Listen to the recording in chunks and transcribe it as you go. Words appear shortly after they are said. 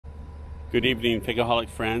Good evening, figaholic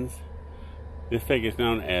friends. This fig is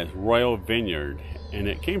known as Royal Vineyard, and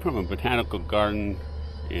it came from a botanical garden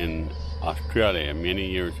in Australia many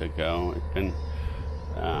years ago. It's been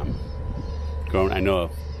grown. I know a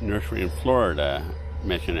nursery in Florida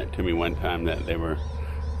mentioned it to me one time that they were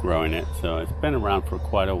growing it, so it's been around for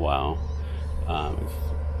quite a while.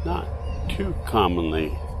 It's not too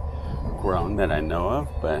commonly grown that I know of,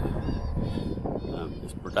 but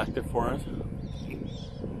it's productive for us.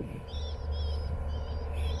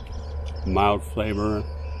 Mild flavor,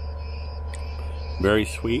 very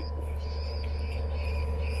sweet.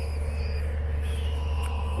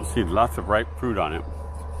 You see lots of ripe fruit on it,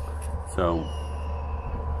 so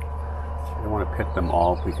I don't want to pick them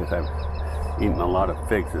all because I've eaten a lot of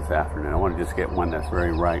figs this afternoon. I want to just get one that's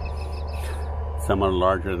very ripe. Some are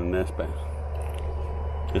larger than this, but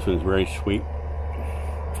this one's very sweet.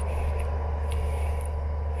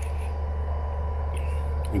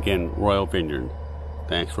 Again, Royal Vineyard.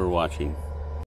 Thanks for watching.